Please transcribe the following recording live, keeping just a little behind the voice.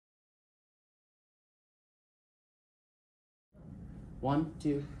1,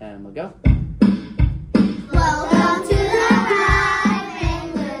 2, and we'll go. Welcome to the Wright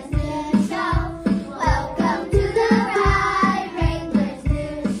Wranglers News Show. Welcome to the Wright Wranglers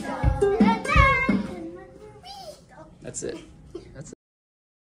News Show. That's it.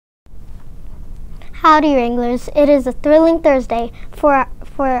 Howdy Wranglers, it is a thrilling Thursday. For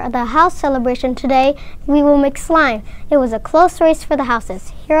the house celebration today, we will make slime. It was a close race for the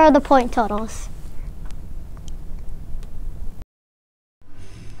houses. Here are the point totals.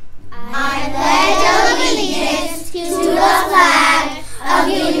 I pledge allegiance to the flag of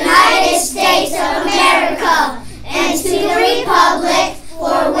the United States of America and to the republic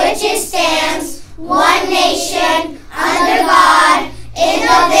for which it stands, one nation, under God,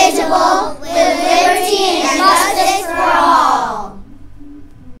 indivisible, with liberty and justice for all.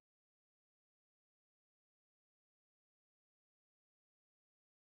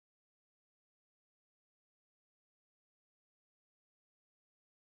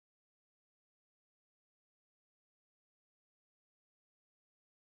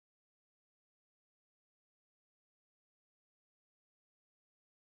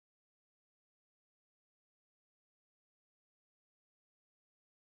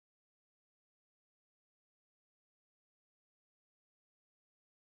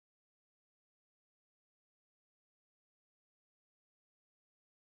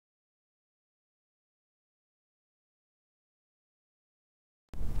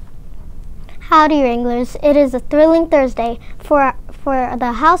 Howdy Wranglers, it is a thrilling Thursday. For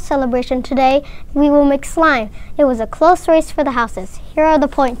the house celebration today, we will make slime. It was a close race for the houses. Here are the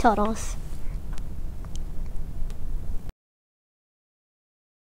point totals.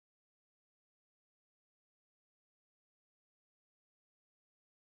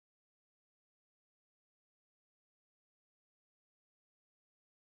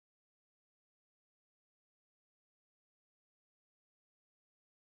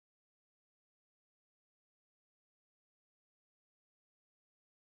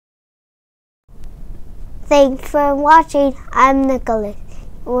 Thanks for watching. I'm Nicholas.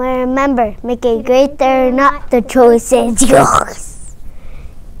 Remember, make a great day or not, the choice is yours.